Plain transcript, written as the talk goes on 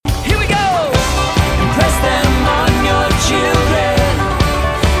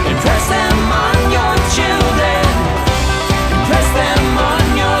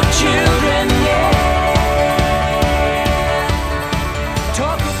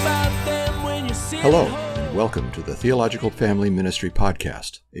Hello, and welcome to the Theological Family Ministry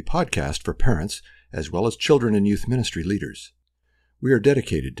Podcast, a podcast for parents as well as children and youth ministry leaders. We are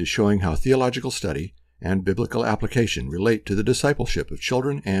dedicated to showing how theological study and biblical application relate to the discipleship of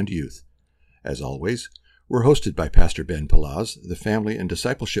children and youth. As always, we're hosted by Pastor Ben Palaz, the family and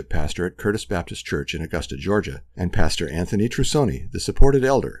discipleship pastor at Curtis Baptist Church in Augusta, Georgia, and Pastor Anthony Trusoni, the supported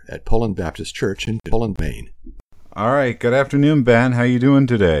elder at Poland Baptist Church in Poland, Maine. All right. Good afternoon, Ben. How you doing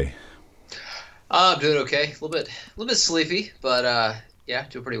today? I'm doing okay. A little bit sleepy, but yeah,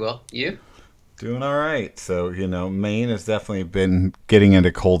 doing pretty well. You? Doing all right. So, Maine has definitely been getting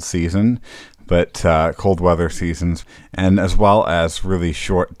into cold season, but cold weather seasons, and as well as really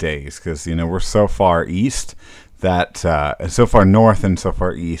short days because, we're so far east that, so far north and so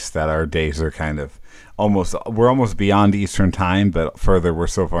far east that our days are kind of we're almost beyond Eastern time, but further, we're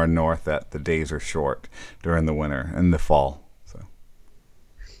so far north that the days are short during the winter and the fall.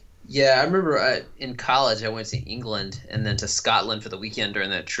 Yeah, I remember in college I went to England and then to Scotland for the weekend during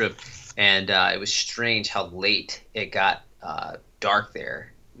that trip, and it was strange how late it got dark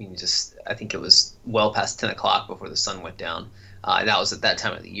there. I think it was well past 10 o'clock before the sun went down. And that was at that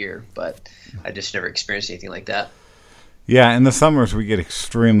time of the year, but I just never experienced anything like that. Yeah, in the summers we get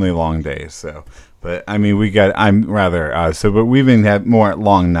extremely long days. So, but but we've been had more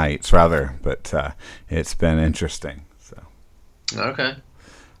long nights rather. But it's been interesting. So. Okay.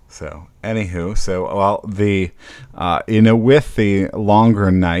 So, anywho, with the longer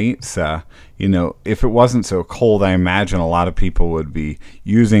nights, if it wasn't so cold, I imagine a lot of people would be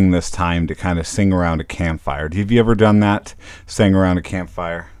using this time to kind of sing around a campfire. Have you ever done that, sing around a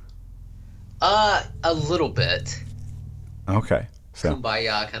campfire? A little bit. Okay. So,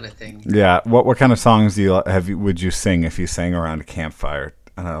 kumbaya kind of thing. Yeah. What kind of songs would you sing if you sang around a campfire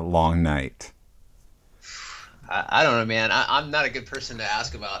on a long night? I don't know, man. I'm not a good person to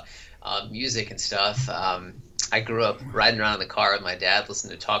ask about music and stuff. I grew up riding around in the car with my dad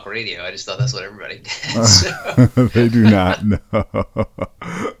listening to talk radio. I just thought that's what everybody did. So. They do not know.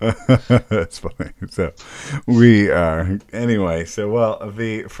 That's funny. So we are anyway. So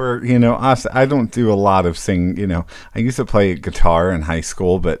us, I don't do a lot of singing. I used to play guitar in high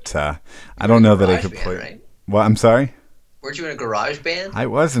school, but I don't know that I could play. Right? Well, I'm sorry. Weren't you in a garage band? I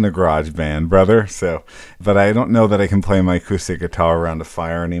was in a garage band, brother. But I don't know that I can play my acoustic guitar around a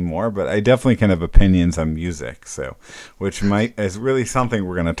fire anymore. But I definitely can have opinions on music. So, which is really something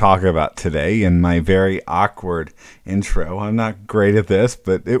we're going to talk about today in my very awkward intro. I'm not great at this,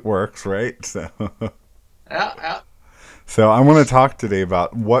 but it works, right? So. Yeah. So I want to talk today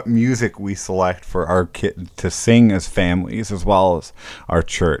about what music we select for our kids to sing as families as well as our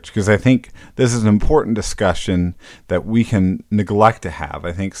church, because I think this is an important discussion that we can neglect to have.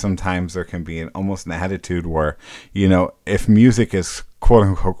 I think sometimes there can be almost an attitude where, if music is quote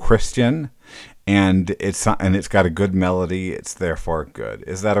unquote Christian and it's got a good melody, it's therefore good.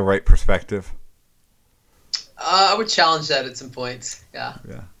 Is that a right perspective? I would challenge that at some points. Yeah.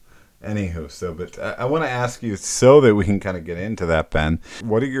 Yeah. Anywho, but I want to ask you so that we can kind of get into that, Ben.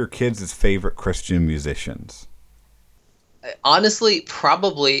 What are your kids' favorite Christian musicians? Honestly,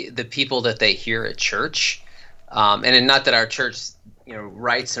 probably the people that they hear at church, and not that our church,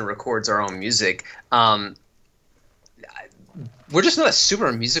 writes and records our own music. We're just not a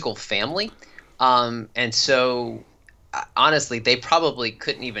super musical family, and so honestly, they probably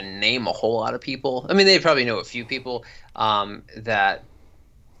couldn't even name a whole lot of people. I mean, they probably know a few people that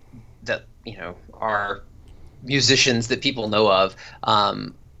are musicians that people know of,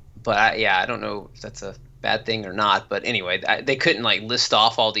 but I don't know if that's a bad thing or not. But anyway, they couldn't list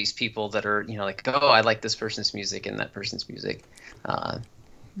off all these people that are I like this person's music and that person's music.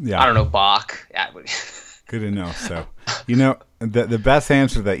 Yeah, I don't know, Bach. Good to know. So the best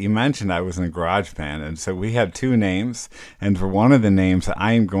answer that you mentioned, I was in a garage band, and so we had two names, and for one of the names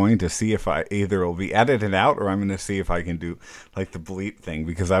I am going to see if I either will be edited out or I'm going to see if I can do the bleep thing,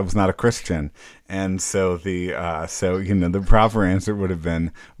 because I was not a Christian, and so the proper answer would have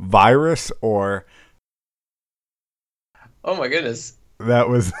been Virus or oh my goodness, that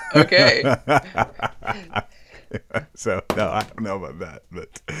was okay. So no, I don't know about that,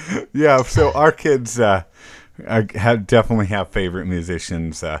 but yeah. So our kids definitely have favorite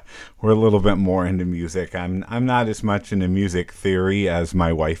musicians. We're a little bit more into music. I'm not as much into music theory as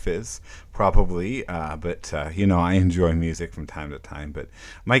my wife is, probably. But I enjoy music from time to time. But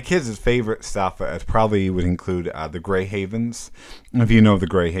my kids' favorite stuff probably would include the Grey Havens. If you know the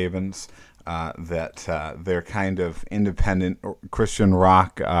Grey Havens. They're kind of independent Christian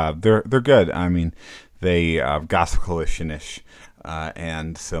rock. They're good. I mean, they gospel-ish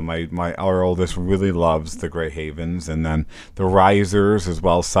And so our oldest really loves the Grey Havens, and then the Risers, as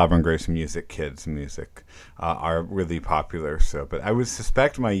well as Sovereign Grace music, kids music, are really popular. So, but I would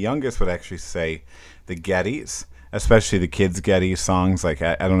suspect my youngest would actually say the Gettys, especially the kids Getty songs. Like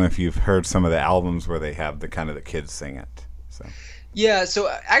I don't know if you've heard some of the albums where they have the kind of the kids sing it. So. Yeah, so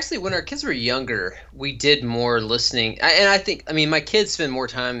actually, when our kids were younger, we did more listening. And I mean, my kids spend more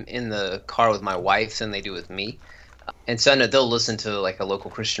time in the car with my wife than they do with me. And so I know they'll listen to like a local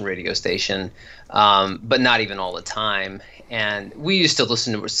Christian radio station, but not even all the time. And we used to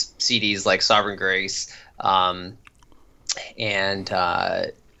listen to CDs like Sovereign Grace, and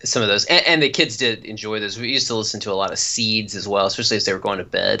some of those. And the kids did enjoy those. We used to listen to a lot of Seeds as well, especially as they were going to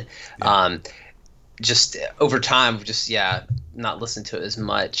bed. Yeah. Just over time, not listen to as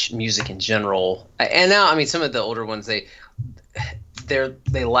much music in general. And now, I mean, some of the older ones, they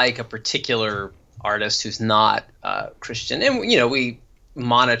like a particular artist who's not Christian, and we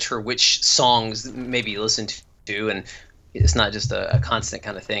monitor which songs maybe listen to, and it's not just a constant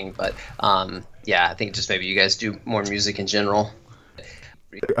kind of thing. But I think just maybe you guys do more music in general.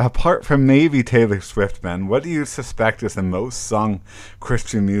 Apart from maybe Taylor Swift, Ben, what do you suspect is the most sung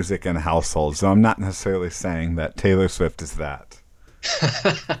Christian music in households? So I'm not necessarily saying that Taylor Swift is that.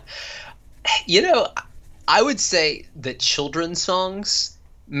 I would say that children's songs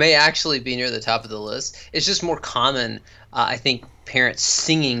may actually be near the top of the list. It's just more common, I think, parents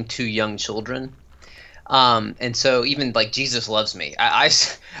singing to young children. And so even like Jesus Loves Me, I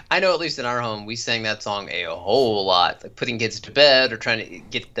know at least in our home, we sang that song a whole lot, like putting kids to bed or trying to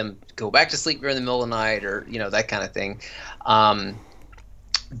get them to go back to sleep during the middle of the night, or, that kind of thing.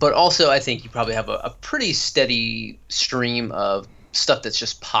 But also I think you probably have a pretty steady stream of stuff that's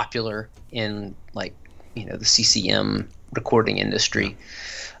just popular in like, the CCM recording industry.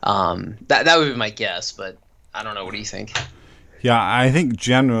 That would be my guess, but I don't know. What do you think? Yeah, I think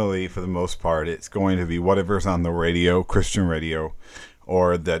generally, for the most part, it's going to be whatever's on the radio, Christian radio,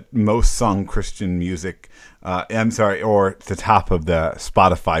 or the most sung Christian music, or the top of the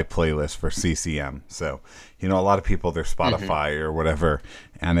Spotify playlist for CCM. So, a lot of people, they're Spotify or whatever,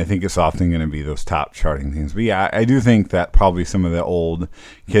 and I think it's often going to be those top charting things. But yeah, I do think that probably some of the old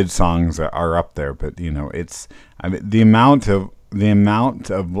kid songs are up there, but, the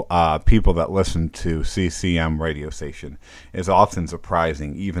amount of people that listen to CCM radio station is often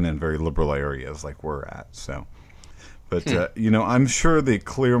surprising, even in very liberal areas like we're at. So, but I'm sure the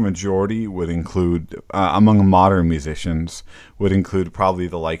clear majority would include, among modern musicians, would include probably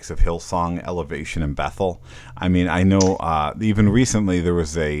the likes of Hillsong, Elevation, and Bethel. I mean, I know even recently there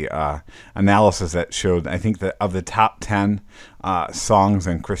was a analysis that showed, I think, that of the top 10 songs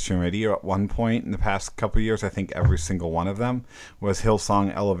on Christian radio at one point in the past couple of years, I think every single one of them was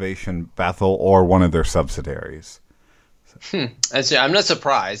Hillsong, Elevation, Bethel, or one of their subsidiaries. I'm not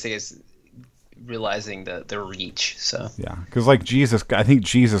surprised, I guess, realizing the reach. So yeah, because like Jesus, I think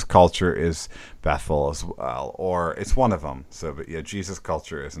Jesus Culture is Bethel as well, or it's one of them. So, but yeah, Jesus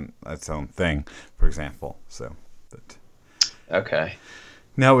Culture isn't its own thing, for example. So, but okay.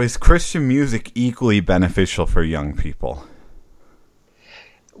 Now, is Christian music equally beneficial for young people?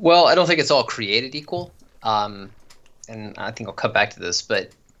 Well, I don't think it's all created equal, and I think I'll come back to this,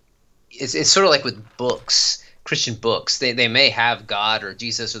 but it's sort of like with books. Christian books, they may have God or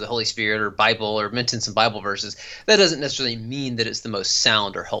Jesus or the Holy Spirit or Bible or mention some Bible verses. That doesn't necessarily mean that it's the most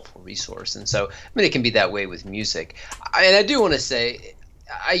sound or helpful resource. And so, it can be that way with music. And I do want to say,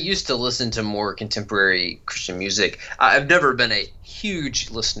 I used to listen to more contemporary Christian music. I've never been a huge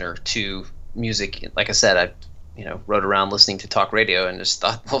listener to music. Like I said, I rode around listening to talk radio and just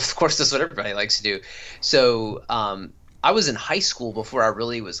thought, well, of course, that's what everybody likes to do. So I was in high school before I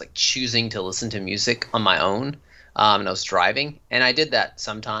really was like choosing to listen to music on my own, and I was driving, and I did that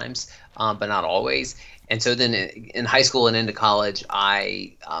sometimes, but not always. And so then in high school and into college,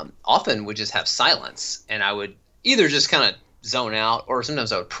 I often would just have silence, and I would either just kind of zone out, or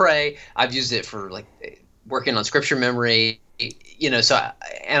sometimes I would pray. I've used it for like working on scripture memory, So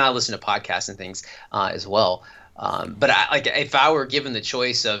I listen to podcasts and things as well. But if I were given the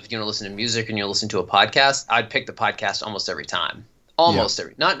choice of, listen to music and listen to a podcast, I'd pick the podcast almost every time.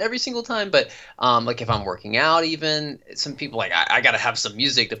 Not every single time, but like if I'm working out, even some people like, I got to have some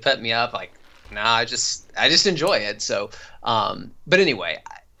music to pep me up. Like, nah, I just enjoy it. So, but anyway,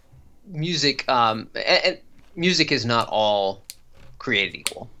 music, and music is not all created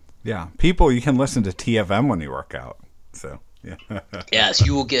equal. Yeah. People, you can listen to TFM when you work out. So, yeah. Yes,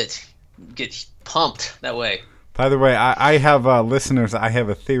 you will get pumped that way. By the way, I have listeners. I have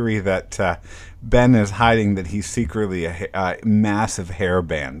a theory that Ben is hiding that he's secretly a massive hair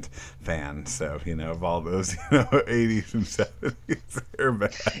band fan. So, of all those, 80s and 70s hair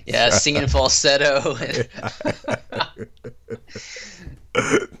bands. Yeah, singing falsetto.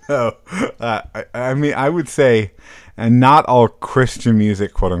 No, I mean, I would say, and not all Christian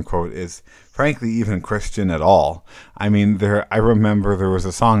music, quote unquote, is frankly even Christian at all. I mean, I remember there was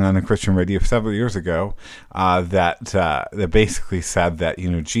a song on the Christian radio several years ago that basically said that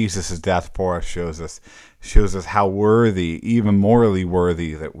Jesus' death for us shows us how worthy, even morally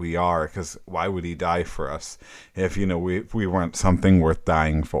worthy, that we are. Because why would he die for us if we weren't something worth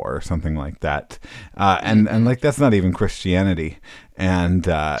dying for, or something like that? And like that's not even Christianity. And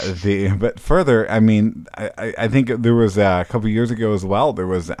but further, I mean, I think there was a couple of years ago as well. There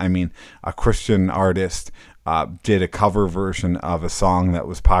was, a Christian artist did a cover version of a song that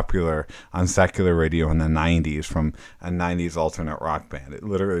was popular on secular radio in the 90s from a 90s alternate rock band. It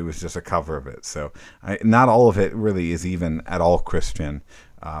literally was just a cover of it. So not all of it really is even at all Christian.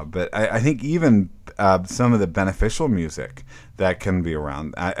 But I think even some of the beneficial music that can be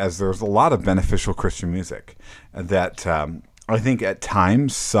around, as there's a lot of beneficial Christian music that I think at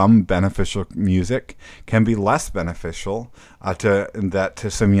times some beneficial music can be less beneficial to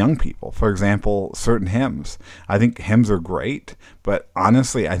some young people. For example, certain hymns. I think hymns are great, but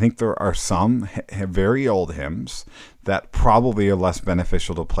honestly, I think there are some very old hymns that probably are less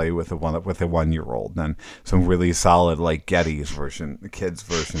beneficial to play with a 1-year-old than some really solid like Getty's version, the kids'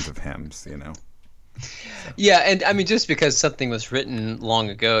 versions of hymns. Yeah, and I mean, just because something was written long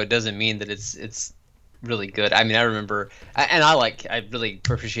ago, it doesn't mean that it's really good. I mean, I remember, and I really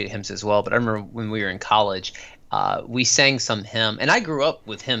appreciate hymns as well, but I remember when we were in college, we sang some hymn, and I grew up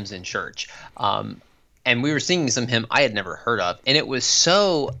with hymns in church, and we were singing some hymn I had never heard of, and it was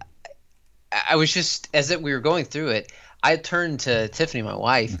so, I was just, we were going through it, I turned to Tiffany, my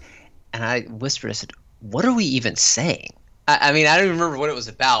wife, and I whispered, I said, what are we even saying? I mean, I don't even remember what it was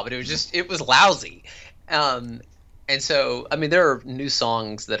about, but it was lousy. And so, I mean, there are new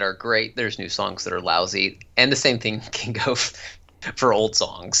songs that are great. There's new songs that are lousy. And the same thing can go for old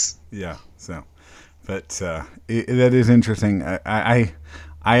songs. Yeah. So, but that is interesting. I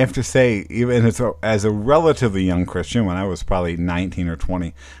have to say, even as a relatively young Christian, when I was probably 19 or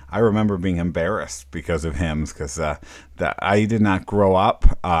 20, I remember being embarrassed because of hymns, because that I did not grow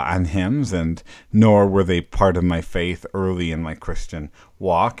up on hymns, and nor were they part of my faith early in my Christian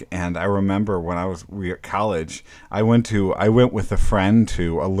walk. And I remember when we were at college, I went with a friend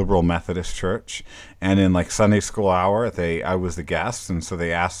to a liberal Methodist church, and in like Sunday school hour, I was the guest, and so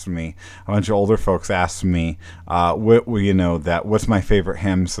they asked me, a bunch of older folks asked me, what's my favorite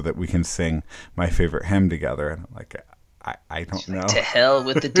hymn, so that we can sing my favorite hymn together. And I'm like, I don't know. To hell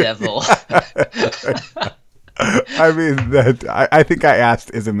with the devil. I mean, I think I asked,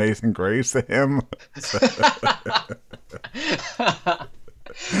 is Amazing Grace a hymn? So.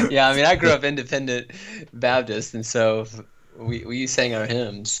 Yeah, I mean, I grew up independent Baptist, and so we sang our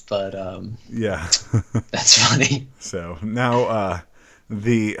hymns, but yeah, that's funny. So now,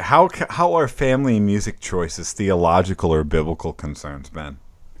 how are family music choices theological or biblical concerns, Ben?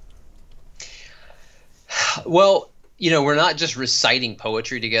 Well, we're not just reciting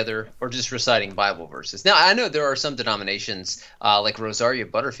poetry together or just reciting Bible verses. Now, I know there are some denominations, like Rosaria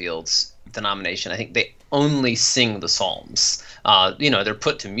Butterfield's denomination, I think they only sing the Psalms. They're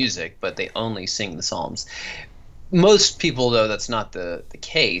put to music, but they only sing the Psalms. Most people, though, that's not the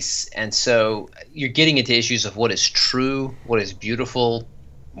case. And so you're getting into issues of what is true, what is beautiful,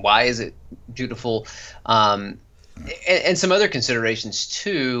 why is it beautiful, and some other considerations,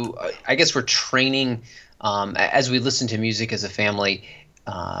 too. I guess we're training as we listen to music as a family,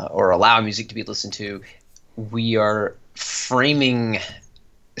 or allow music to be listened to, we are framing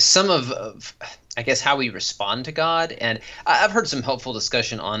some of I guess, how we respond to God. And I've heard some helpful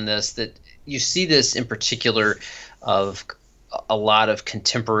discussion on this, that you see this in particular of a lot of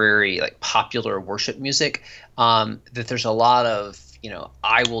contemporary, like popular worship music, that there's a lot of,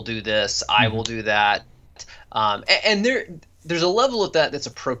 I will do this, I will do that. And there's a level of that that's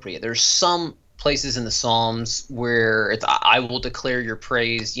appropriate. There's some places in the Psalms where it's, I will declare your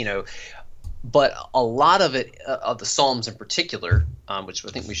praise, but a lot of it, of the Psalms in particular, which I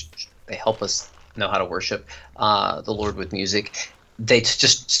think they help us know how to worship the Lord with music, they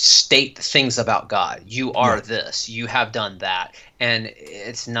just state things about God. You are this, you have done that. And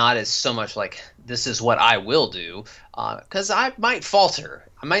it's not as so much like, this is what I will do, because I might falter.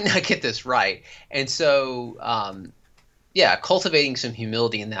 I might not get this right. And so, cultivating some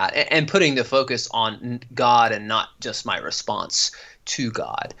humility in that, and putting the focus on God and not just my response to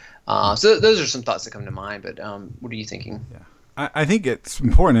God. So those are some thoughts that come to mind. But what are you thinking? Yeah. I think it's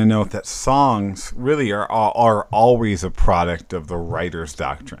important to note that songs really are always a product of the writer's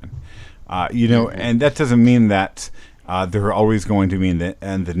doctrine. And that doesn't mean that they're always going to be in the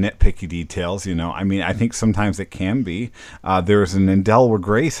nitpicky details. I mean, I think sometimes it can be. There's an Indelible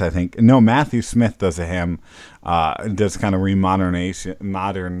Grace, I think. No, Matthew Smith does a hymn, does kind of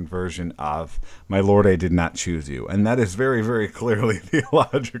modern version of "My Lord, I Did Not Choose You," and that is very, very clearly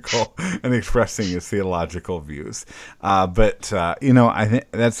theological and expressing his theological views. But I think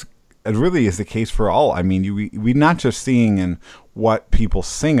it really is the case for all. I mean, we not just seeing in what people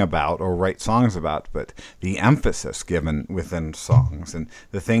sing about or write songs about, but the emphasis given within songs and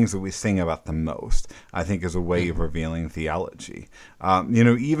the things that we sing about the most, I think, is a way of revealing theology.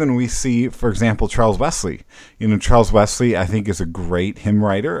 Even we see, for example, Charles Wesley. Charles Wesley, I think, is a great hymn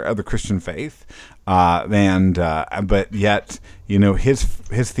writer of the Christian faith, but yet,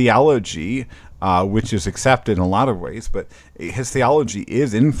 his theology, which is accepted in a lot of ways, but his theology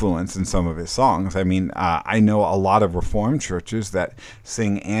is influenced in some of his songs. I mean, I know a lot of Reformed churches that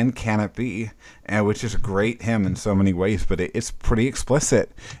sing "And Can It Be," which is a great hymn in so many ways, but it's pretty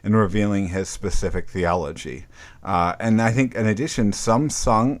explicit in revealing his specific theology. And I think, in addition, some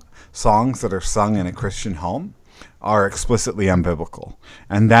songs that are sung in a Christian home are explicitly unbiblical,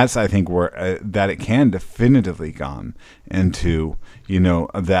 and that's, I think, where that it can definitively gone into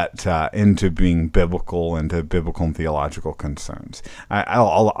into being biblical, into biblical and theological concerns.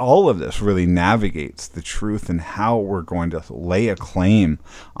 All of this really navigates the truth and how we're going to lay a claim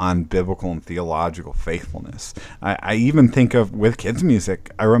on biblical and theological faithfulness. I even think of, with kids' music,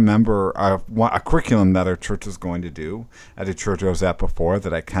 I remember a curriculum that our church was going to do at a church I was at before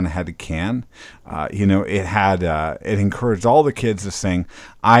that I kind of had to can. It encouraged all the kids to sing,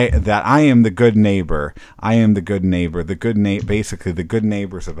 I am the good neighbor. I am the good neighbor. Basically, the good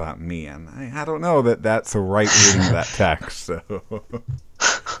neighbor's about me. And I don't know that that's a right reading of that text. So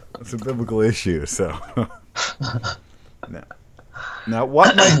it's a biblical issue. So now,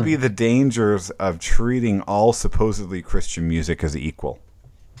 what might be the dangers of treating all supposedly Christian music as equal?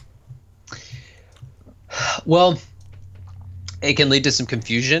 Well, it can lead to some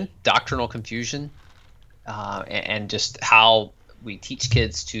confusion, doctrinal confusion, and just how we teach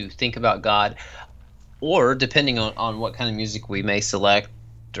kids to think about God, or depending on what kind of music we may select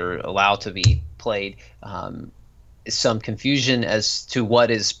or allow to be played, some confusion as to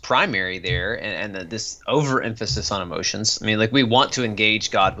what is primary there, and this overemphasis on emotions. I mean, like, we want to engage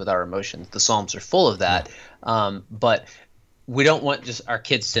God with our emotions. The Psalms are full of that, but we don't want just our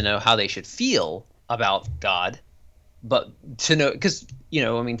kids to know how they should feel about God, but to know, because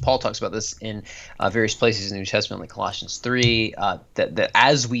Paul talks about this in various places in the New Testament, like Colossians 3, that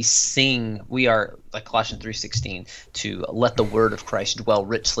as we sing, we are, like Colossians 3:16, to let the word of Christ dwell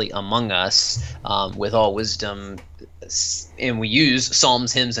richly among us with all wisdom, and we use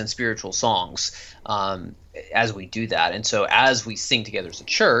psalms, hymns, and spiritual songs as we do that. And so as we sing together as a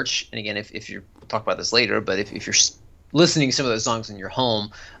church, and again, if you're, we'll talk about this later, but if you're listening to some of those songs in your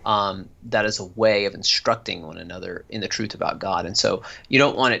home, that is a way of instructing one another in the truth about God. And so you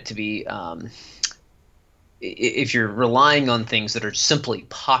don't want it to be, if you're relying on things that are simply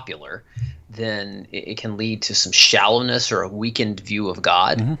popular, then it can lead to some shallowness or a weakened view of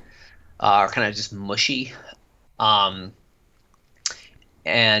God, or kind of just mushy. Just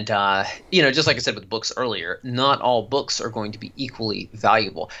like I said with books earlier, not all books are going to be equally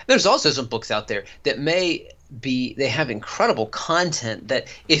valuable. There's also some books out there that they have incredible content that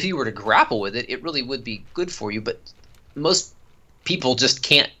if you were to grapple with it, it really would be good for you. But most people just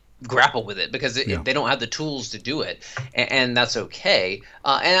can't grapple with it because they don't have the tools to do it, and that's okay.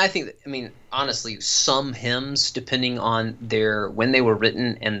 And I think, honestly, some hymns, depending on when they were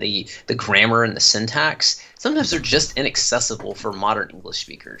written and the grammar and the syntax, sometimes they're just inaccessible for modern English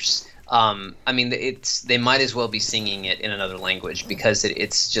speakers. They might as well be singing it in another language because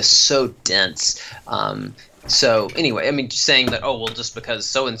it's just so dense. So anyway, saying that, just because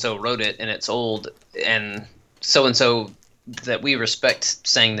so-and-so wrote it and it's old and so-and-so that we respect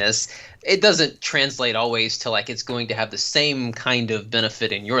saying this, it doesn't translate always to like it's going to have the same kind of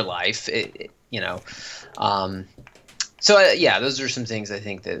benefit in your life. Those are some things I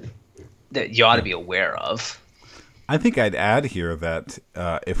think that you ought to be aware of. I think I'd add here that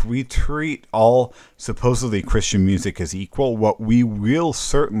if we treat all supposedly Christian music as equal, what we will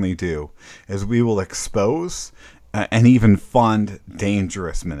certainly do is we will expose and even fund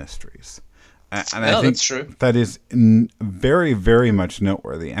dangerous ministries. And I think that's true. That is very, very much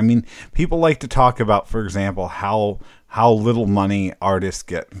noteworthy. People like to talk about, for example, how how little money artists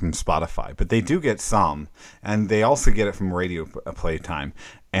get from Spotify, but they do get some, and they also get it from radio playtime.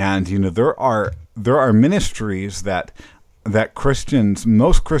 And there are ministries that Christians,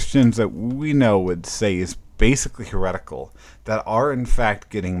 most Christians that we know would say is basically heretical, that are in fact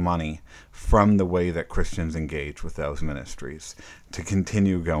getting money from the way that Christians engage with those ministries to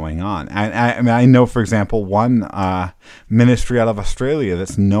continue going on. And I know, for example, one ministry out of Australia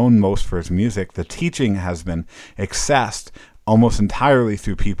that's known most for its music, the teaching has been accessed almost entirely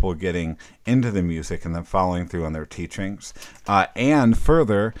through people getting into the music and then following through on their teachings. And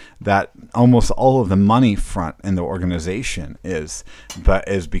further, that almost all of the money front in the organization is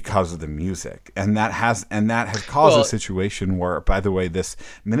because of the music. And that has caused a situation where, by the way, this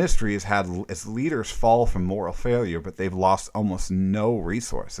ministry has had its leaders fall from moral failure, but they've lost almost no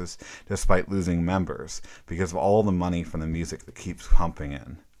resources despite losing members because of all the money from the music that keeps pumping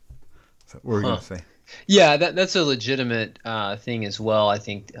in. So what were you going to say? Yeah, that's a legitimate thing as well. I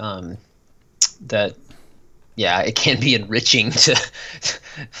think that, it can be enriching to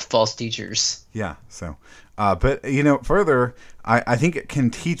false teachers. Yeah. So, but further, I think it can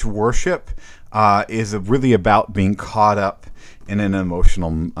teach worship is really about being caught up in an emotional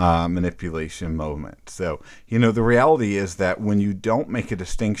manipulation moment. So, the reality is that when you don't make a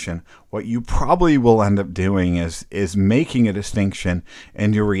distinction, what you probably will end up doing is making a distinction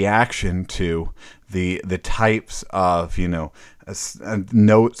in your reaction to the types of,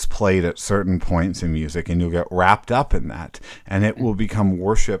 notes played at certain points in music, and you'll get wrapped up in that, and it will become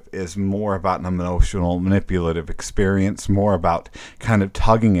worship is more about an emotional manipulative experience, more about kind of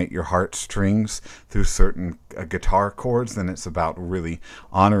tugging at your heartstrings through certain guitar chords than it's about really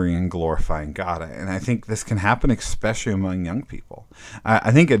honoring and glorifying God. And I think this can happen especially among young people.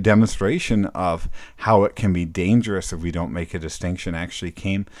 I think a demonstration of how it can be dangerous if we don't make a distinction actually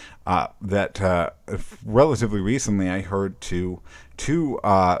came that relatively recently I heard two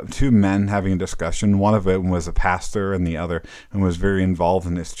men having a discussion. One of them was a pastor, and the other was very involved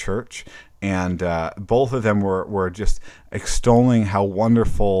in his church. And both of them were just extolling how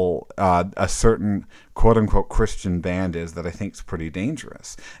wonderful a certain quote-unquote Christian band is that I think is pretty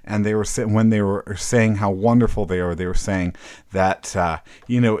dangerous. And they were when they were saying how wonderful they were saying that,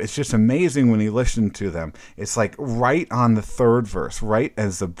 it's just amazing when you listen to them. It's like right on the third verse, right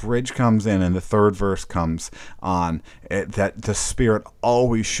as the bridge comes in and the third verse comes on, that the Spirit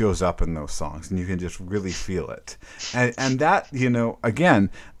always shows up in those songs, and you can just really feel it. And that, again,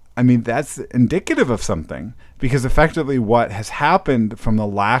 I mean, that's indicative of something, because effectively what has happened from the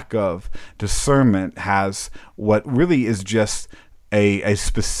lack of discernment has what really is just a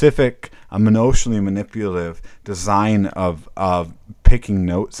specific, emotionally manipulative design of picking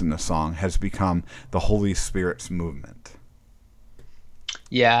notes in the song has become the Holy Spirit's movement.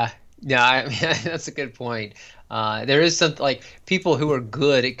 Yeah, I mean, that's a good point. There is something like people who are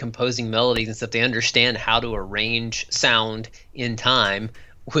good at composing melodies and stuff, they understand how to arrange sound in time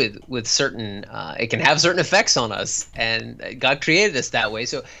with certain it can have certain effects on us, and God created us that way.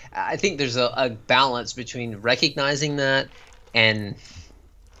 So I think there's a balance between recognizing that and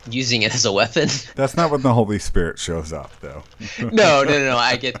using it as a weapon. That's not when the Holy Spirit shows up, though. No,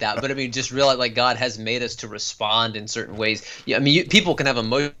 I get that, but I mean, just realize like God has made us to respond in certain ways. Yeah, I mean, people can have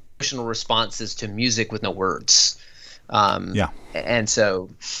emotional responses to music with no words. And so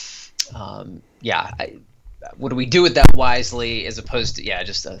what do we do with that wisely, as opposed to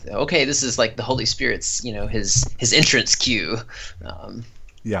just okay, this is like the Holy Spirit's his entrance cue.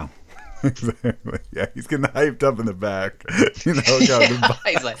 Exactly. Yeah, he's getting hyped up in the back.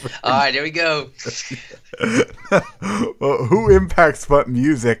 He's like, all right, there we go. Well, who impacts what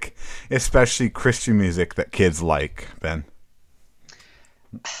music, especially Christian music, that kids like, Ben?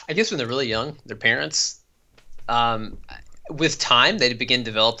 I guess when they're really young, their parents. With time, they begin to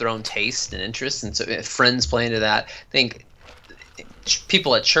develop their own taste and interests, and so if friends play into that. I think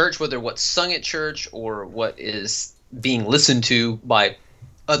people at church, whether what's sung at church or what is being listened to by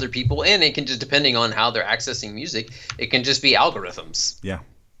other people, and it can just, depending on how they're accessing music, it can just be algorithms. Yeah.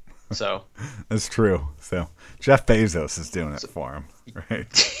 So that's true. So Jeff Bezos is doing it for him,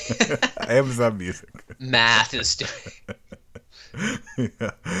 right? Amazon Music. Math is doing it.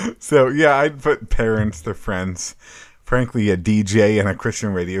 Yeah. So I'd put parents, their friends, frankly, a DJ and a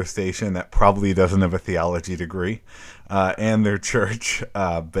Christian radio station that probably doesn't have a theology degree, and their church.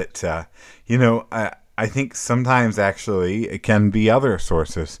 But I think sometimes actually it can be other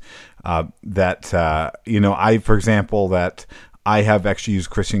sources for example, that I have actually used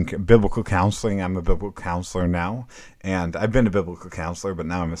Christian biblical counseling. I'm a biblical counselor now, and I've been a biblical counselor, but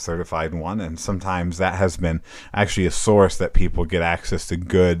now I'm a certified one. And sometimes that has been actually a source that people get access to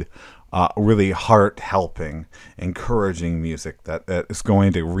good really heart-helping, encouraging music that is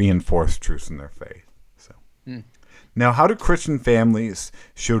going to reinforce truths in their faith. So, Now, how do Christian families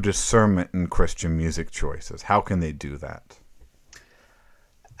show discernment in Christian music choices? How can they do that?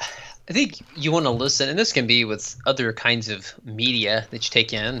 I think you want to listen, and this can be with other kinds of media that you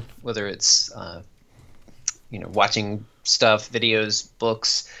take in, whether it's watching stuff, videos,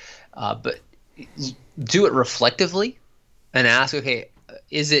 books, but do it reflectively and ask, okay,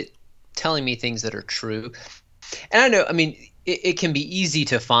 is it telling me things that are true? And I know, I mean, it can be easy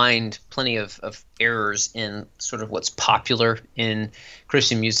to find plenty of errors in sort of what's popular in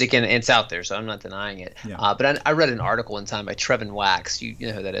Christian music, and it's out there, so I'm not denying it. Yeah. But I read an article one time by Trevin Wax. You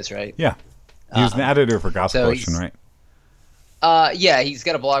know who that is, right? Yeah. He was an editor for Gospel Coalition, right? Yeah, he's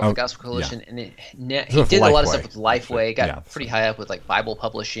got a blog for Gospel Coalition, and he did a lot of stuff with Lifeway. Got pretty high up with like Bible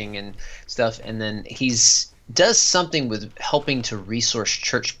publishing and stuff, and then does something with helping to resource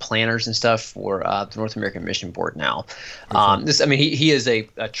church planners and stuff for the North American Mission Board now. He is a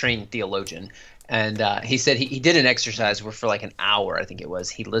trained theologian, and he said he did an exercise where for like an hour, I think it was,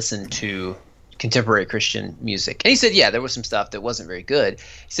 he listened to contemporary Christian music. And he said, yeah, there was some stuff that wasn't very good.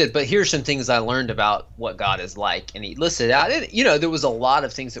 He said, but here's some things I learned about what God is like. And he listed out, there was a lot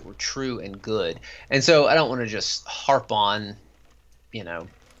of things that were true and good. And so I don't want to just harp on,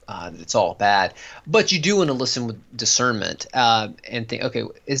 it's all bad. But you do want to listen with discernment and think, okay,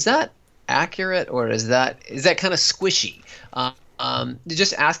 is that accurate or is that kind of squishy?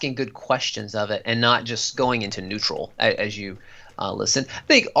 Just asking good questions of it and not just going into neutral as you listen. I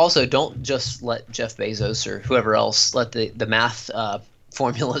think also don't just let Jeff Bezos or whoever else let the math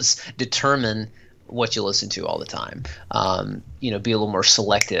formulas determine what you listen to all the time. Be a little more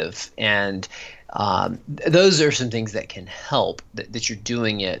selective, and those are some things that can help that you're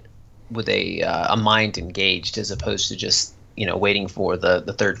doing it with a mind engaged as opposed to just waiting for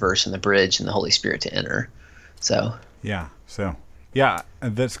the third verse and the bridge and the Holy Spirit to enter. So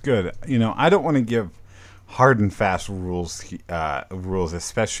that's good. I don't want to give hard and fast rules,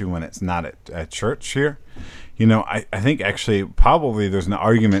 especially when it's not at church here. I think actually probably there's an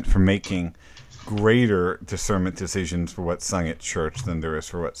argument for making greater discernment decisions for what's sung at church than there is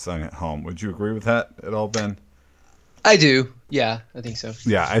for what's sung at home. Would you agree with that at all, Ben? I do. Yeah, I think so.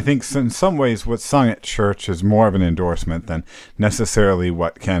 Yeah, I think in some ways what's sung at church is more of an endorsement than necessarily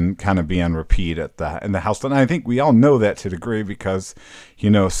what can kind of be on repeat in the house. And I think we all know that to a degree because,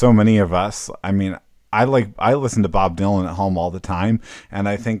 so many of us, I listen to Bob Dylan at home all the time, and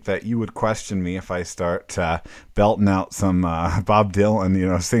I think that you would question me if I start belting out some Bob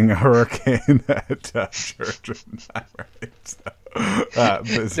Dylan, singing a hurricane at church.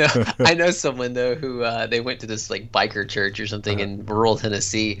 I know someone though who they went to this like biker church or something in rural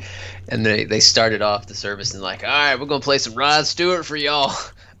Tennessee, and they started off the service and like, all right, we're gonna play some Rod Stewart for y'all.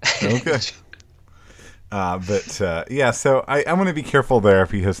 Okay. So I want to be careful there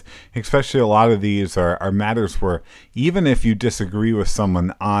because especially a lot of these are matters where even if you disagree with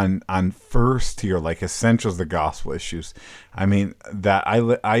someone on first tier, like essentials of the gospel issues,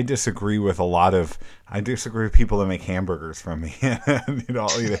 that I disagree with I disagree with people that make hamburgers from me.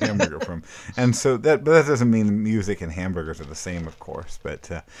 I'll eat a hamburger from. And so but that doesn't mean music and hamburgers are the same, of course.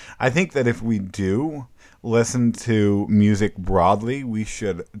 But I think that if we do listen to music broadly, we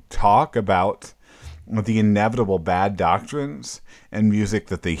should talk about the inevitable bad doctrines and music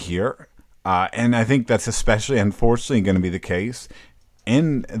that they hear. And I think that's especially, unfortunately, going to be the case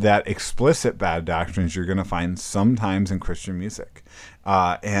in that explicit bad doctrines you're going to find sometimes in Christian music.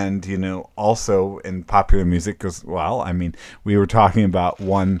 And also in popular music, because, we were talking about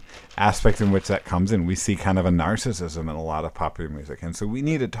one aspect in which that comes in. We see kind of a narcissism in a lot of popular music. And so we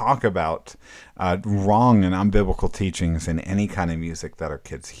need to talk about wrong and unbiblical teachings in any kind of music that our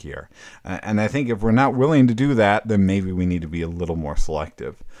kids hear. And I think if we're not willing to do that, then maybe we need to be a little more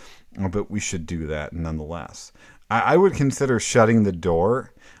selective. But we should do that nonetheless. I would consider shutting the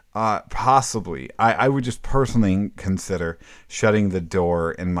door. Possibly. I would just personally consider shutting the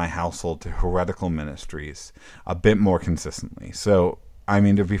door in my household to heretical ministries a bit more consistently. So,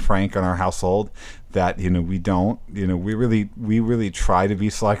 to be frank, in our household, that, we don't, we really try to be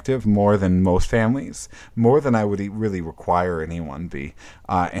selective more than most families, more than I would really require anyone be.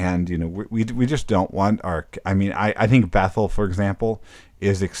 We just don't want I think Bethel, for example,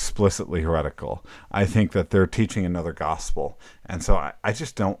 is explicitly heretical. I think that they're teaching another gospel. And so I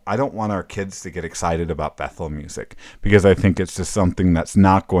don't want our kids to get excited about Bethel music because I think it's just something that's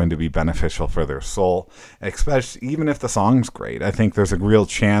not going to be beneficial for their soul, especially even if the song's great. I think there's a real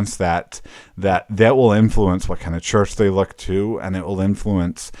chance that will influence what kind of church they look to, and it will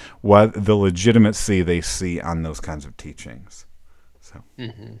influence what the legitimacy they see on those kinds of teachings. So.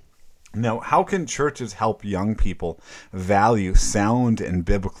 Mm-hmm. Now, how can churches help young people value sound and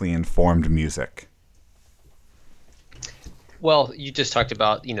biblically informed music? Well, you just talked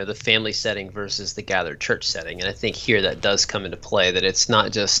about, the family setting versus the gathered church setting, and I think here that does come into play. That it's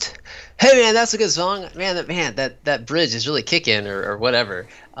not just, "Hey man, that's a good song, that bridge is really kicking," or whatever.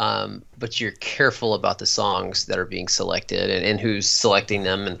 But you're careful about the songs that are being selected, and who's selecting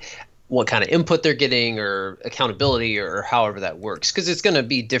them, and what kind of input they're getting, or accountability, or however that works, because it's going to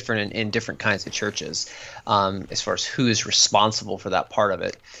be different in different kinds of churches, as far as who is responsible for that part of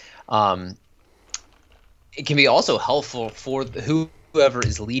it. Um, it can be also helpful for whoever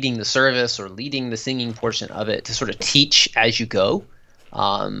is leading the service or leading the singing portion of it to sort of teach as you go.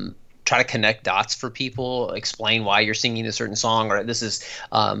 Try to connect dots for people, explain why you're singing a certain song, or this is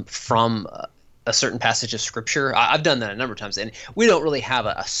from a certain passage of scripture. I've done that a number of times, and we don't really have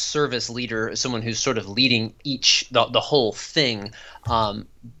a service leader, someone who's sort of leading the whole thing.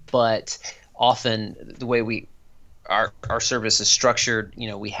 But often the way our service is structured,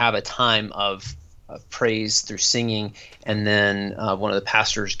 we have a time of praise through singing, and then one of the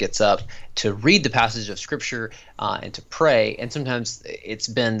pastors gets up to read the passage of scripture and to pray. And sometimes it's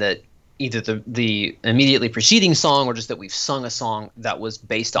been that either the immediately preceding song, or just that we've sung a song that was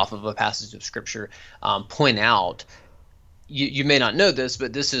based off of a passage of scripture, point out, you may not know this,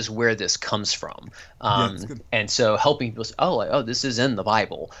 but this is where this comes from. It's good. And so helping people say, this is in the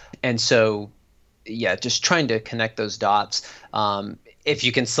Bible. And so, yeah, just trying to connect those dots. If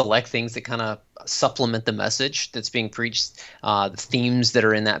you can select things that kind of supplement the message that's being preached, the themes that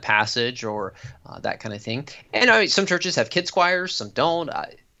are in that passage, or that kind of thing. And some churches have kids choirs, some don't.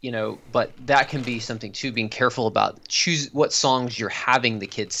 But that can be something too, being careful about choose what songs you're having the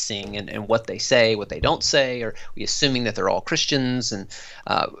kids sing, and what they say, what they don't say, or we assuming that they're all Christians, and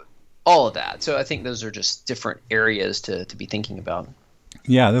all of that. So I think those are just different areas to be thinking about.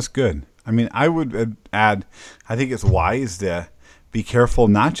 Yeah, that's good. I mean, I would add, I think it's wise to be careful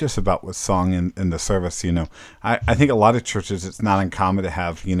not just about what's sung in the service. I think a lot of churches, it's not uncommon to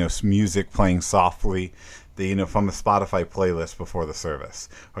have, music playing softly, from a Spotify playlist before the service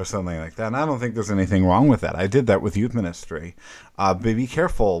or something like that. And I don't think there's anything wrong with that. I did that with youth ministry. But be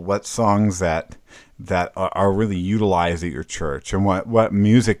careful what songs that are really utilized at your church, and what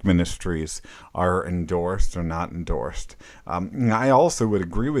music ministries are endorsed or not endorsed. I also would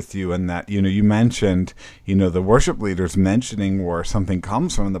agree with you in that, you mentioned, the worship leaders mentioning where something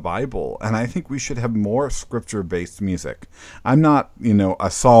comes from the Bible. And I think we should have more scripture-based music. I'm not,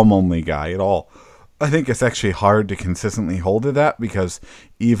 a psalm-only guy at all. I think it's actually hard to consistently hold to that, because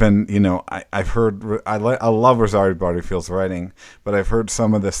even, I've heard, I love Rosario Butterfield's writing, but I've heard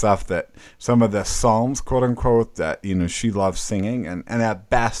some of the stuff that, some of the Psalms, quote unquote, that, she loves singing, and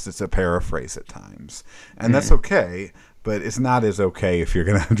at best it's a paraphrase at times. And that's okay, but it's not as okay if you're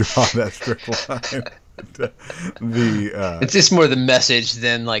going to draw that strict line. It's just more the message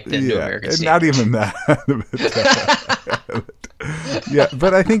than like the New American Standard. Not even that.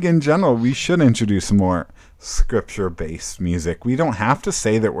 But I think in general we should introduce more scripture-based music. We don't have to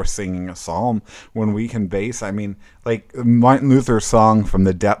say that we're singing a psalm when we can base. I mean, like Martin Luther's song "From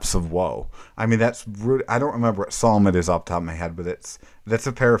the Depths of Woe." I mean, that's I don't remember what psalm it is off the top of my head, but that's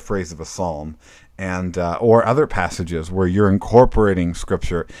a paraphrase of a psalm. And or other passages where you're incorporating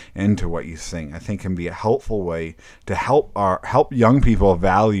scripture into what you sing, I think can be a helpful way to help young people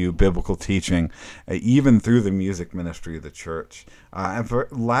value biblical teaching, even through the music ministry of the church.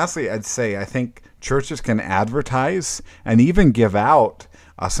 Lastly, I'd say I think churches can advertise and even give out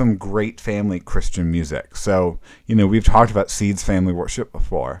some great family Christian music. So, we've talked about Seeds Family Worship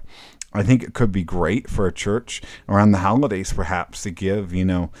before. I think it could be great for a church around the holidays, perhaps, to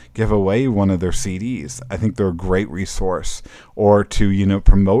give away one of their CDs. I think they're a great resource. Or to,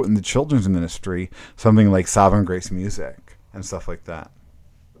 promote in the children's ministry something like Sovereign Grace Music and stuff like that.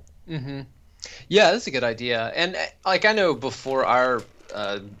 Mm-hmm. Yeah, that's a good idea. And I know before our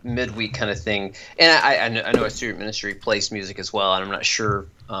midweek kind of thing, and I know our student ministry plays music as well, and I'm not sure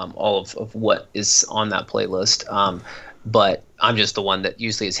all of what is on that playlist. But I'm just the one that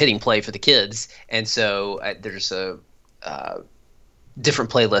usually is hitting play for the kids. And so there's a different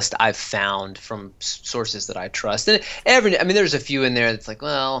playlist I've found from sources that I trust. And there's a few in there that's like,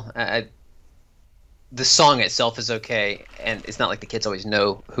 well, the song itself is okay. And it's not like the kids always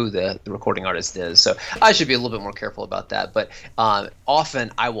know who the recording artist is. So I should be a little bit more careful about that. But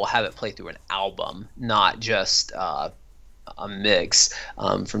often I will have it play through an album, not just a mix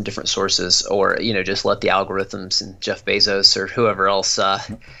from different sources, or just let the algorithms and Jeff Bezos or whoever else.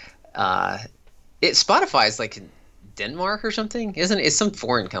 Spotify is like in Denmark or something, isn't it? It's some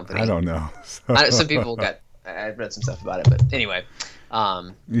foreign company. I don't know. Some people I read some stuff about it, but anyway,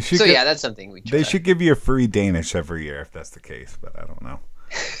 So yeah, that's something we try. They should give you a free Danish every year if that's the case, but I don't know.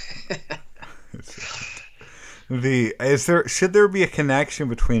 Should there be a connection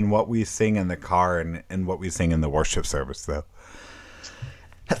between what we sing in the car and what we sing in the worship service, though?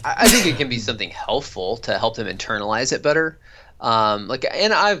 I think it can be something helpful to help them internalize it better.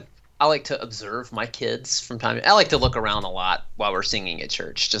 I like to observe my kids from time. I like to look around a lot while we're singing at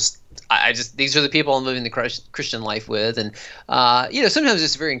church. These are the people I'm living the Christian life with, and sometimes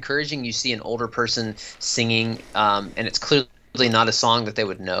it's very encouraging. You see an older person singing, and it's clearly not a song that they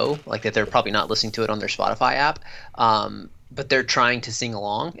would know, like that they're probably not listening to it on their Spotify app. But they're trying to sing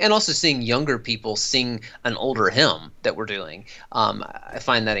along, and also seeing younger people sing an older hymn that we're doing. I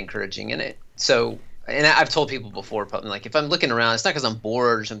find that encouraging in it. So, and I've told people before, like if I'm looking around, it's not because I'm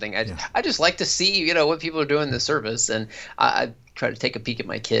bored or something. I just like to see, what people are doing in the service, and I try to take a peek at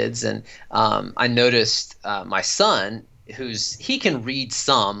my kids. And I noticed my son, he can read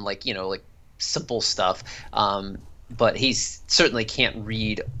some, like simple stuff, but he certainly can't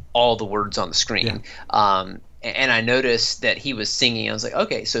read all the words on the screen. Yeah. And I noticed that he was singing. I was like,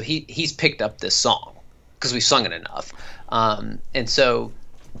 okay, so he's picked up this song because we've sung it enough. And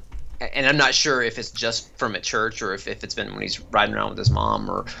I'm not sure if it's just from at church or if it's been when he's riding around with his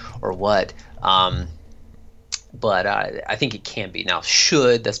mom or what. But I think it can be. Now,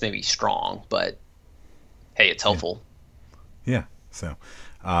 that's maybe strong, but hey, it's helpful. Yeah. So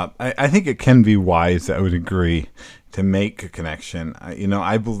I think it can be wise, I would agree, to make a connection.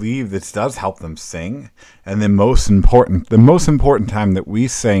 I believe this does help them sing. And the most important time that we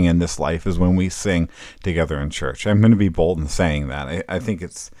sing in this life is when we sing together in church. I'm going to be bold in saying that. I think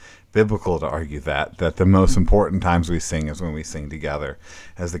it's biblical to argue that the most important times we sing is when we sing together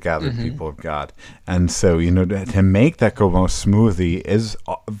as the gathered people of God. And so, to make that go most smoothly is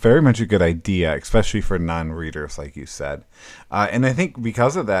very much a good idea, especially for non-readers, like you said. And I think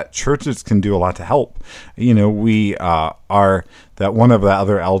because of that, churches can do a lot to help. We are that one of the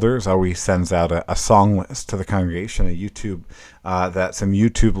other elders always sends out a song list to the congregation, some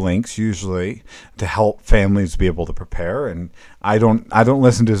YouTube links usually to help families be able to prepare. And I don't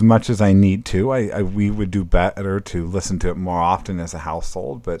listen to as much as I need to. We would do better to listen to it more often as a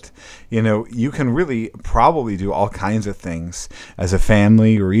household. But you can really probably do all kinds of things as a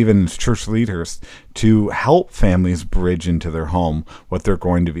family or even as church leaders to help families bridge into their home what they're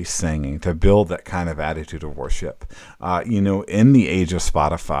going to be singing, to build that kind of attitude of worship. In the age of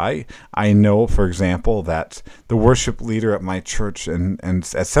Spotify, I know, for example, that the worship leader at my church and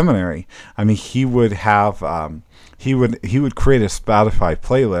at seminary, he would have he would create a Spotify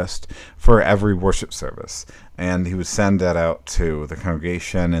playlist for every worship service, and he would send that out to the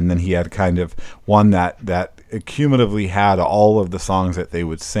congregation, and then he had kind of one that cumulatively had all of the songs that they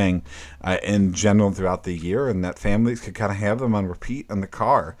would sing in general throughout the year, and that families could kind of have them on repeat in the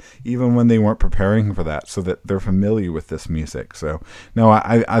car, even when they weren't preparing for that, so that they're familiar with this music. So, no,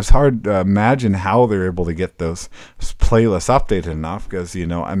 it's hard to imagine how they're able to get those playlists updated enough, because,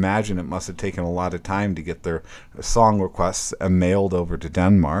 imagine it must have taken a lot of time to get their song requests mailed over to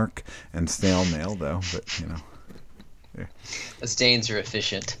Denmark, and snail mail, though, but, yeah. Those Danes are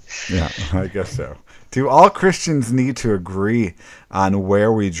efficient. Yeah, I guess so. Do all Christians need to agree on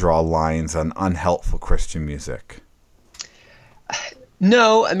where we draw lines on unhelpful Christian music?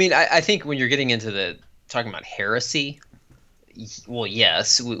 No, I think when you're getting into talking about heresy, well,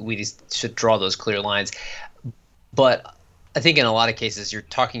 yes, we just should draw those clear lines. But I think in a lot of cases, you're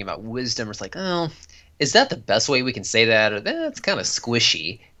talking about wisdom. It's like, oh, is that the best way we can say that? Or that's kind of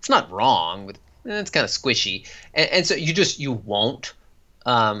squishy. It's not wrong, but it's kind of squishy. And so you won't.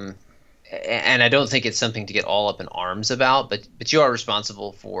 And I don't think it's something to get all up in arms about, but you are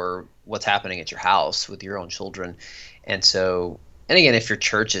responsible for what's happening at your house with your own children. And so, and again, if your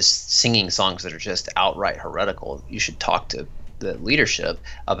church is singing songs that are just outright heretical, you should talk to the leadership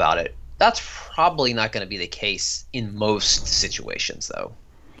about it. That's probably not going to be the case in most situations, though.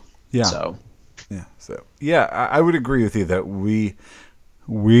 Yeah. So, I would agree with you that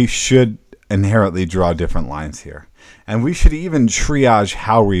we should inherently draw different lines here. And we should even triage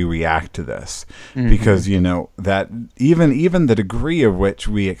how we react to this, because that even the degree of which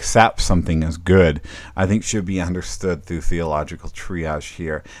we accept something as good, I think should be understood through theological triage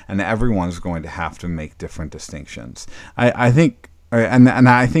here. And everyone's going to have to make different distinctions. I think And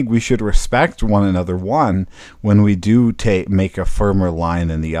I think we should respect one another, one, when we do make a firmer line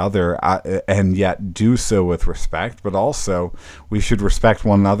than the other, and yet do so with respect. But also, we should respect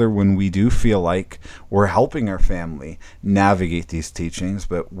one another when we do feel like we're helping our family navigate these teachings,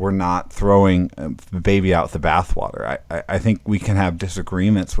 but we're not throwing the baby out with the bathwater. I think we can have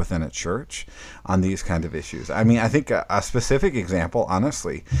disagreements within a church on these kind of issues. I mean, I think a specific example,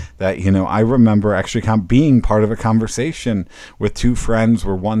 honestly, that, I remember actually being part of a conversation with two friends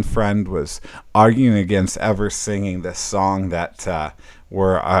where one friend was arguing against ever singing this song that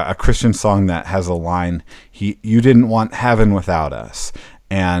were a Christian song that has a line, "You didn't want heaven without us."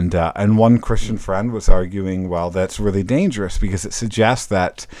 And one Christian friend was arguing, well, that's really dangerous because it suggests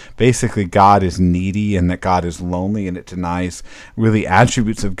that basically God is needy and that God is lonely, and it denies really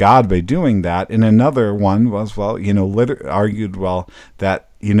attributes of God by doing that. And another one was, argued, that,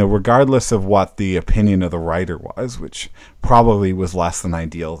 regardless of what the opinion of the writer was, which probably was less than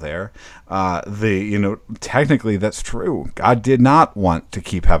ideal there, technically that's true. God did not want to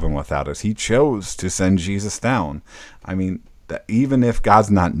keep heaven without us. He chose to send Jesus down. I mean, even if God's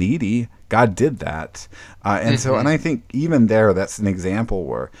not needy, God did that. And I think even there, that's an example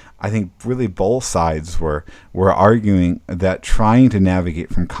where I think really both sides were arguing that, trying to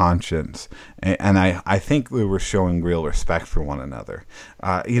navigate from conscience. And I think we were showing real respect for one another.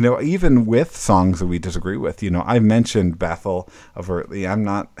 Even with songs that we disagree with, I mentioned Bethel overtly. I'm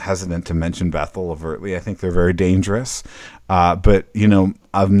not hesitant to mention Bethel overtly. I think they're very dangerous. But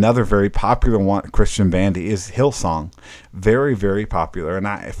another very popular Christian band is Hillsong. Very, very popular. And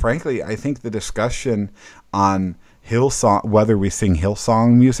I think the discussion on Hillsong, whether we sing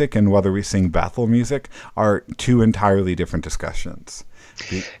Hillsong music and whether we sing Bethel music, are two entirely different discussions.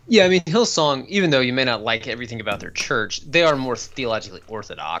 Yeah, I mean, Hillsong, even though you may not like everything about their church, they are more theologically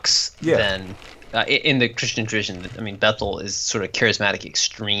orthodox than in the Christian tradition. I mean, Bethel is sort of charismatic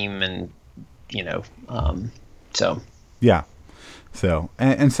extreme, and so. Yeah. So,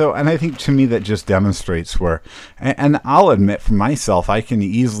 and I think to me that just demonstrates where, and I'll admit for myself, I can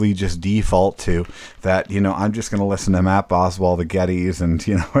easily just default to that, I'm just going to listen to Matt Boswell, the Gettys, and,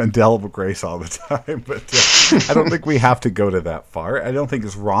 Indelible Grace all the time. But I don't think we have to go to that far. I don't think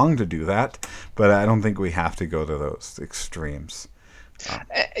it's wrong to do that, but I don't think we have to go to those extremes.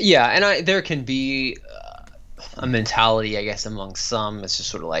 And there can be a mentality, I guess, among some. It's just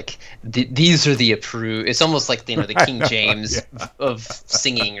sort of like these are the approved. It's almost like the King James of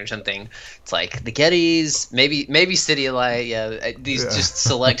singing or something. It's like the Gettys, maybe City of Light, these just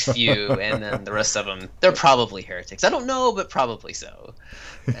select few, and then the rest of them, they're probably heretics. I don't know, but probably so.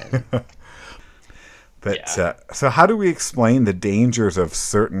 So how do we explain the dangers of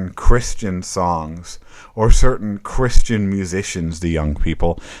certain Christian songs or certain Christian musicians to young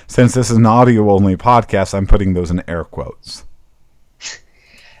people? Since this is an audio-only podcast, I'm putting those in air quotes.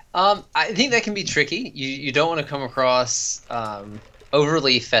 I think that can be tricky. You don't want to come across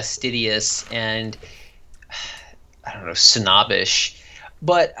overly fastidious and, I don't know, snobbish.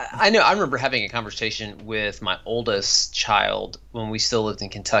 But I remember having a conversation with my oldest child when we still lived in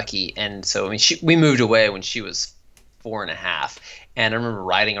Kentucky. And so, we moved away when she was 4.5. And I remember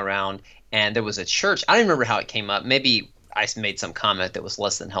riding around, and there was a church. I don't remember how it came up. Maybe I made some comment that was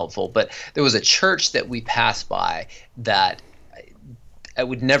less than helpful. But there was a church that we passed by that I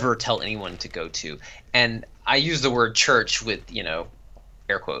would never tell anyone to go to. And I use the word church with,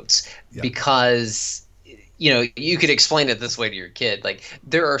 air quotes, because you could explain it this way to your kid. Like,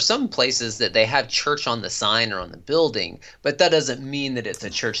 there are some places that they have church on the sign or on the building, but that doesn't mean that it's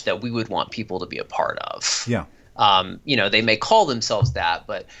a church that we would want people to be a part of. Yeah. They may call themselves that,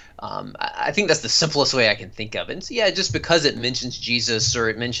 but I think that's the simplest way I can think of it. And so, just because it mentions Jesus or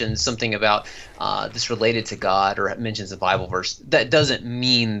it mentions something about this related to God, or it mentions a Bible verse, that doesn't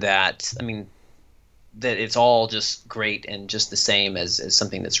mean that, that it's all just great and just the same as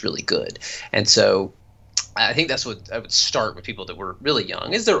something that's really good. And so I think that's what I would start with people that were really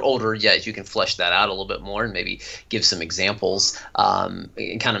young. As they're older, you can flesh that out a little bit more and maybe give some examples,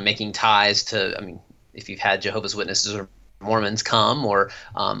 and kind of making ties to, if you've had Jehovah's Witnesses or Mormons come, or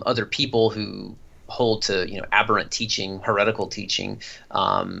other people who hold to, aberrant teaching, heretical teaching,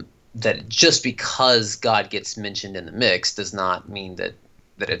 that just because God gets mentioned in the mix does not mean that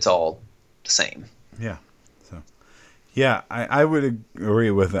it's all the same. Yeah. Yeah, I would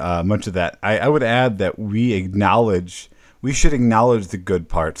agree with much of that. I would add that we should acknowledge the good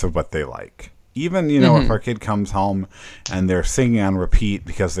parts of what they like. Even, if our kid comes home and they're singing on repeat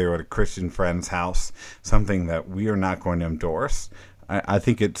because they were at a Christian friend's house, something that we are not going to endorse, I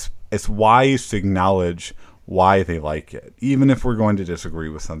think it's wise to acknowledge why they like it, even if we're going to disagree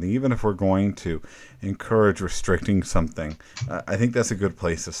with something, even if we're going to encourage restricting something. I think that's a good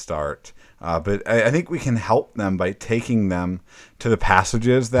place to start. But I think we can help them by taking them to the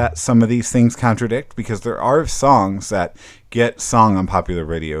passages that some of these things contradict, because there are songs that get sung on popular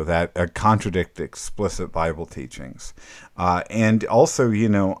radio that contradict explicit Bible teachings. And also,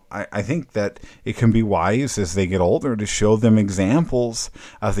 I think that it can be wise as they get older to show them examples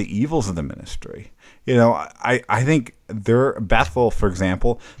of the evils of the ministry. I think Bethel, for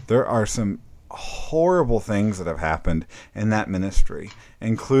example, there are some horrible things that have happened in that ministry,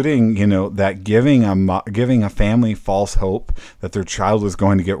 including, that giving a family false hope that their child was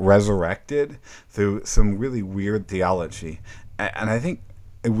going to get resurrected through some really weird theology. And I think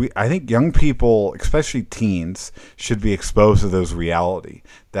young people, especially teens, should be exposed to those reality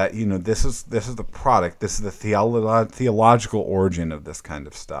that, this is the product, this is the theological origin of this kind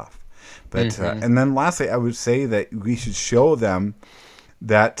of stuff. But and then lastly, I would say that we should show them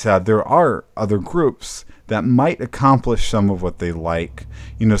that there are other groups that might accomplish some of what they like,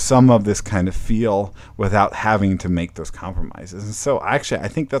 some of this kind of feel without having to make those compromises. And so actually, I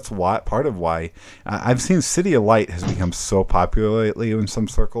think that's part of why I've seen City of Light has become so popular lately in some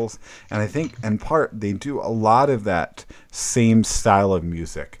circles. And I think in part they do a lot of that same style of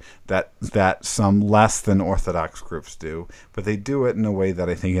music that some less than orthodox groups do, but they do it in a way that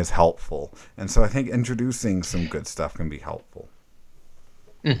I think is helpful. And so I think introducing some good stuff can be helpful.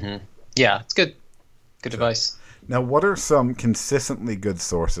 Mm-hmm. Yeah, it's good. Good advice. Now, what are some consistently good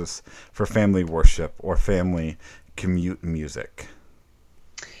sources for family worship or family commute music?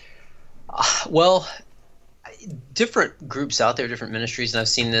 Well, different groups out there, different ministries, and I've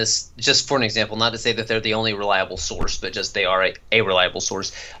seen this just for an example, not to say that they're the only reliable source, but just they are a reliable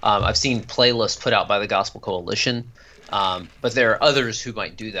source. I've seen playlists put out by the Gospel Coalition, but there are others who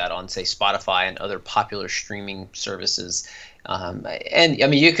might do that on, say, Spotify and other popular streaming services. And I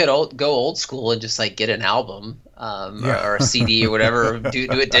mean, you could go old school and just like get an album or a CD or whatever, do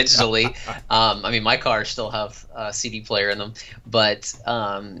it digitally. I mean, my cars still have a CD player in them, but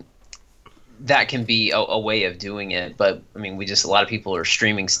that can be a way of doing it. But I mean, a lot of people are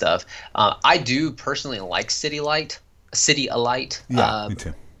streaming stuff. I do personally like City Alight. Yeah, me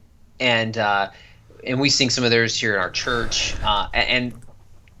too. And we sing some of theirs here in our church.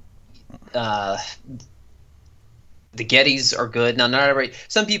 The Gettys are good. Now, not everybody.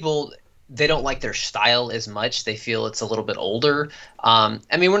 Some people, they don't like their style as much. They feel it's a little bit older. I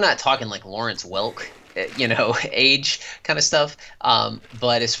mean, we're not talking like Lawrence Welk, age kind of stuff.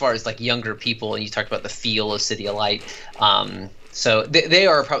 But as far as like younger people, and you talked about the feel of City of Light, so they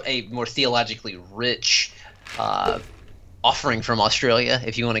are probably a more theologically rich offering from Australia,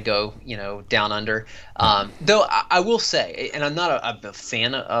 if you want to go, down under. Though I will say, and I'm not a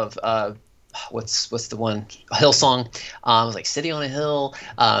fan of. What's the one? Hillsong. I was like City on a Hill,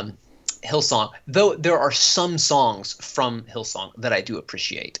 Hillsong. Though there are some songs from Hillsong that I do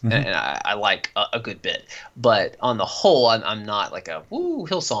appreciate, and I like a good bit. But on the whole, I'm not like a woo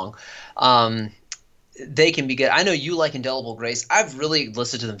Hillsong. They can be good. I know you like Indelible Grace. I've really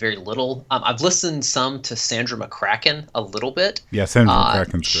listened to them very little. I've listened some to Sandra McCracken a little bit. Yeah, Sandra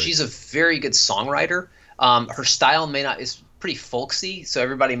McCracken's great. She's a very good songwriter. Her style is pretty folksy, so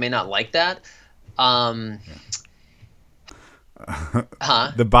everybody may not like that. The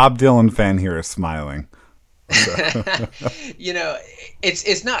Bob Dylan fan here is smiling.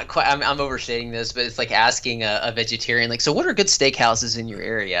 It's not quite. I'm overstating this, but it's like asking a vegetarian, like, so what are good steakhouses in your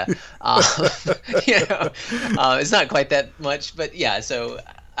area? It's not quite that much, but yeah. So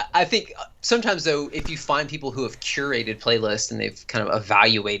I think sometimes though, if you find people who have curated playlists and they've kind of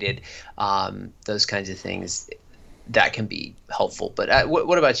evaluated those kinds of things, that can be helpful. But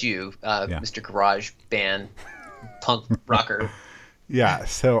what about you, Mr. Garage Band punk rocker? Yeah,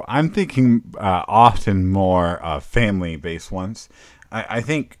 so I'm thinking often more family-based ones. I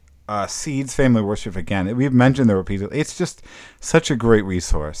think Seeds Family Worship, again, we've mentioned the repeatedly. It's just such a great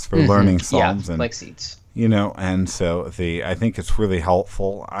resource for learning psalms. Yeah, like Seeds. And so I think it's really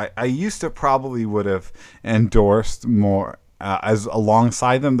helpful. I used to probably would have endorsed more as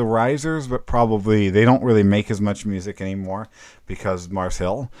alongside them the Risers, but probably they don't really make as much music anymore because Mars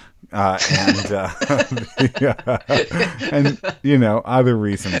Hill and other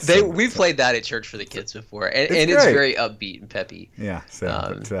reasons. We've played that at church for the kids before, and it's very upbeat and peppy. Yeah,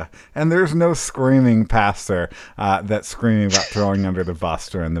 and there's no screaming pastor that's screaming about throwing under the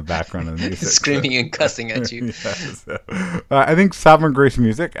bus or in the background of the music, screaming and cussing at you. I think Sovereign Grace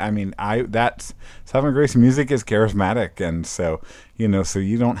music. I mean, Sovereign Grace music is charismatic, and so you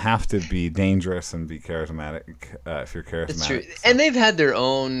don't have to be dangerous and be charismatic if you're charismatic. It's true, and they've had their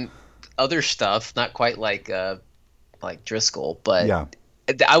own other stuff, not quite like Driscoll, but Yeah.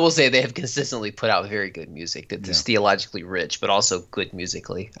 I will say they have consistently put out very good music that is Yeah. theologically rich, but also good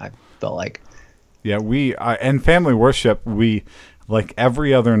musically. I felt like. Yeah, we and family worship. We like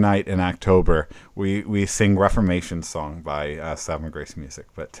every other night in October. We sing Reformation song by Sovereign Grace Music,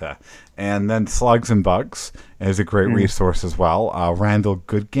 and then Slugs and Bugs is a great resource as well. Randall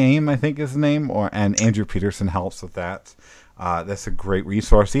Goodgame, I think is the name, and Andrew Peterson helps with that. That's a great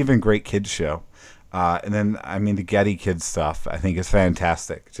resource. Even Great Kids Show. And then, I mean, the Getty Kids stuff, I think, is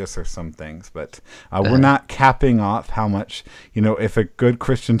fantastic. Just there's some things. But we're not capping off how much, if a good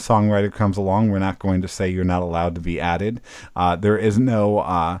Christian songwriter comes along, we're not going to say you're not allowed to be added. There is no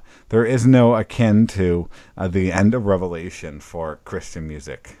akin to the end of Revelation for Christian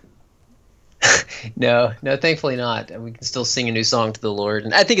music. No, thankfully not. We can still sing a new song to the Lord.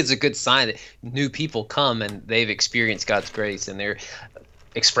 And I think it's a good sign that new people come and they've experienced God's grace and they're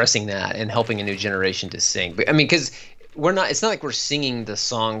expressing that and helping a new generation to sing. But I mean, because it's not like we're singing the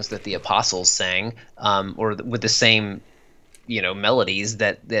songs that the apostles sang, or with the same, melodies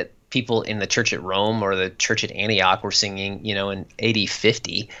that people in the church at Rome or the church at Antioch were singing, in AD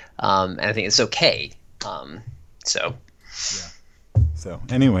 50. And I think it's okay. So. Yeah. So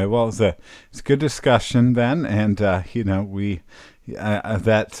anyway, well, it's a good discussion, Ben, and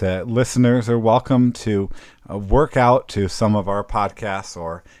listeners are welcome to work out to some of our podcasts,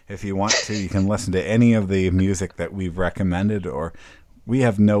 or if you want to, you can listen to any of the music that we've recommended, or we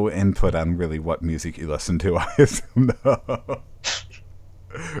have no input on really what music you listen to. I assume.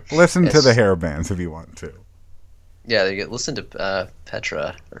 Listen to the hair bands if you want to. Yeah, listen to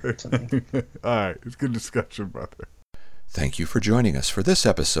Petra or something. All right, it's good discussion, brother. Thank you for joining us for this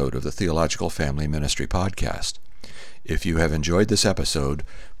episode of the Theological Family Ministry Podcast. If you have enjoyed this episode,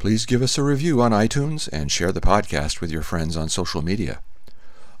 please give us a review on iTunes and share the podcast with your friends on social media.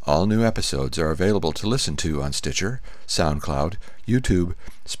 All new episodes are available to listen to on Stitcher, SoundCloud, YouTube,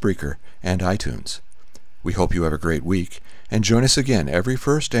 Spreaker, and iTunes. We hope you have a great week, and join us again every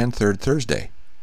first and third Thursday.